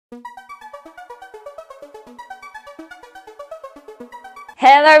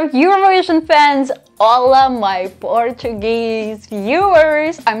Hello Eurovision fans, hola my Portuguese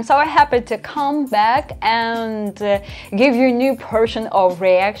viewers! I'm so happy to come back and give you a new portion of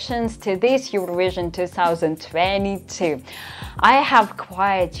reactions to this Eurovision 2022. I have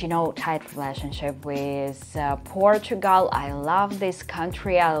quite, tight relationship with Portugal. I love this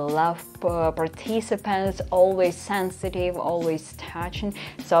country. I love participants, always sensitive, always touching.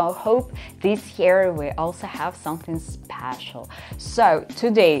 So I hope this year we also have something special. So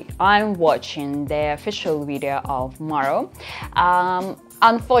today I'm watching the official video of Maro.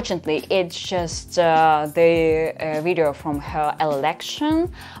 Unfortunately, it's just the video from her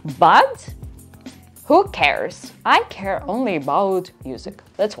election, but who cares? I care only about music.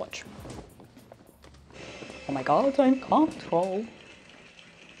 Let's watch. Oh my god, I'm in control.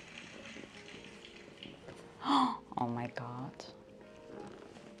 Oh my god.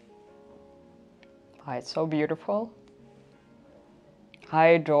 Oh, it's so beautiful. I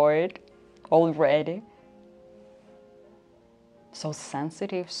enjoy it already. So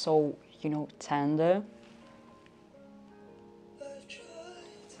sensitive, so, tender.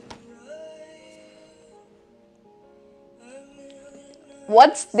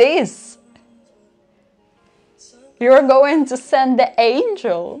 What's this? You're going to send the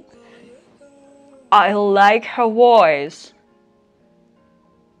angel. I like her voice.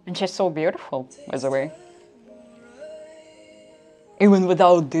 And she's so beautiful, by the way. Even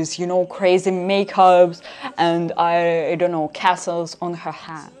without this, crazy makeups and I don't know, castles on her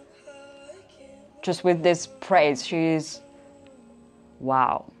hand. Just with this praise, she's...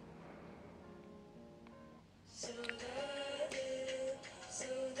 wow.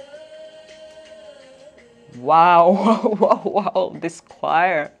 Wow, wow, this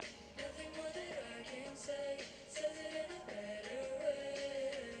choir.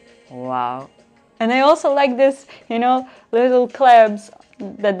 Wow. And I also like this, little claps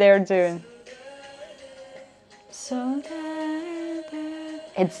that they're doing.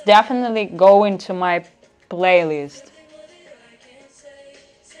 It's definitely going to my playlist.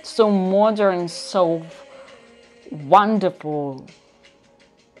 So modern, so wonderful.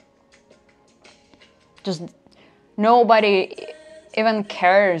 Just nobody even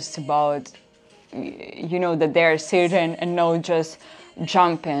cares about, that they're sitting and not just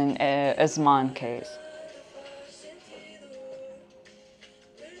jumping as monkeys.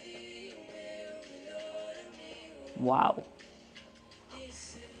 Wow.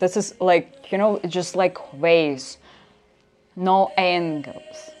 This is like, just like waves, no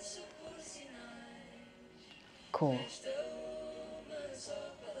angles. Cool.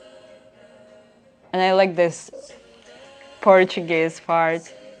 And I like this Portuguese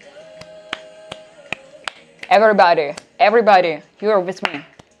part. Everybody, you're with me.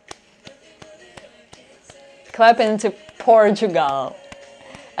 Clapping to Portugal.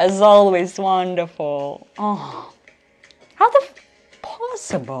 As always, wonderful. Oh, how the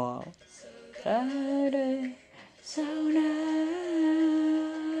possible? Saudade Saudade.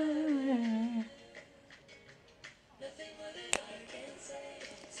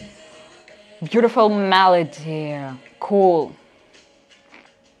 Beautiful melody, cool.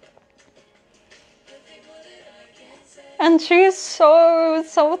 And she's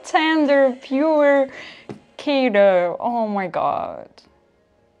so tender, pure kiddo. Oh my god.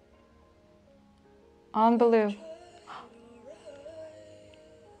 Unbelievable.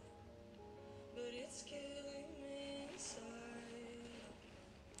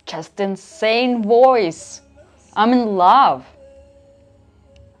 Just insane voice. I'm in love.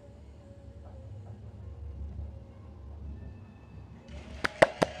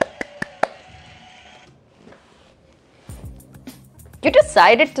 You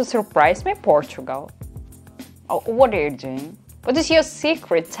decided to surprise me, Portugal. Oh, what are you doing? What is your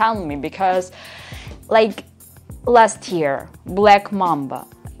secret? Tell me, because like last year, Black Mamba,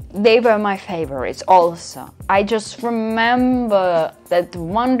 they were my favorites also. I just remember that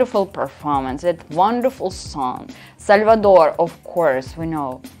wonderful performance, that wonderful song. Salvador, of course, we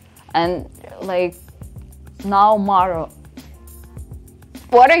know. And like now Maro.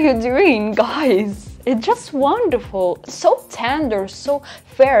 What are you doing, guys? It's just wonderful, so tender, so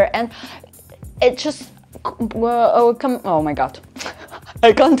fair, and it just, oh my god,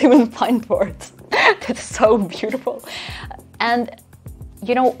 I can't even find words. That's so beautiful. And,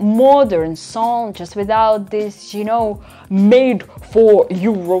 modern song, just without this, made for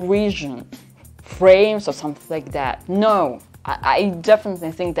Eurovision frames or something like that. No. I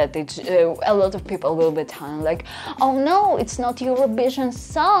definitely think that it's, a lot of people will be telling like, oh no, it's not Eurovision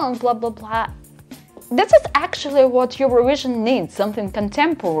song, blah blah blah. this is actually what Eurovision needs, something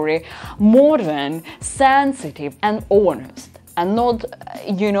contemporary, modern, sensitive and honest, and not,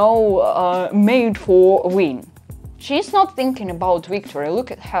 made for win. She's not thinking about victory,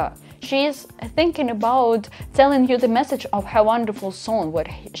 look at her. She's thinking about telling you the message of her wonderful song, what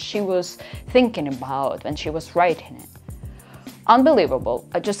she was thinking about when she was writing it. Unbelievable,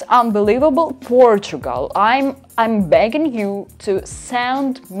 just unbelievable. Portugal, I'm begging you to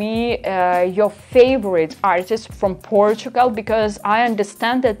send me your favorite artist from Portugal, because I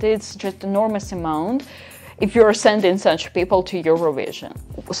understand that it's just enormous amount if you're sending such people to Eurovision.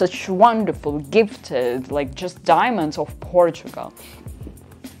 Such wonderful, gifted, like just diamonds of Portugal.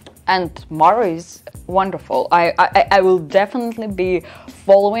 And Maro is wonderful. I will definitely be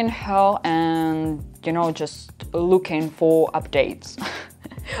following her and, just looking for updates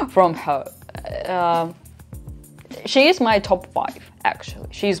from her. She is my top 5, actually.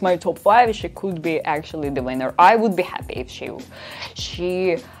 She is my top 5. She could be actually the winner. I would be happy if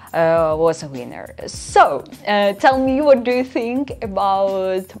she was a winner. So, tell me, what do you think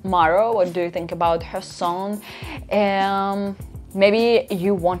about Maro? What do you think about her song? Maybe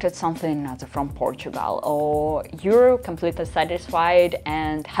you wanted something other from Portugal, or you're completely satisfied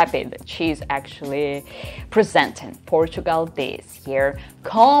and happy that she's actually presenting Portugal this year.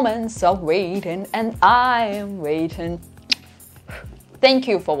 Comments are waiting and I am waiting. Thank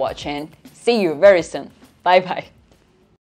you for watching. See you very soon. Bye bye.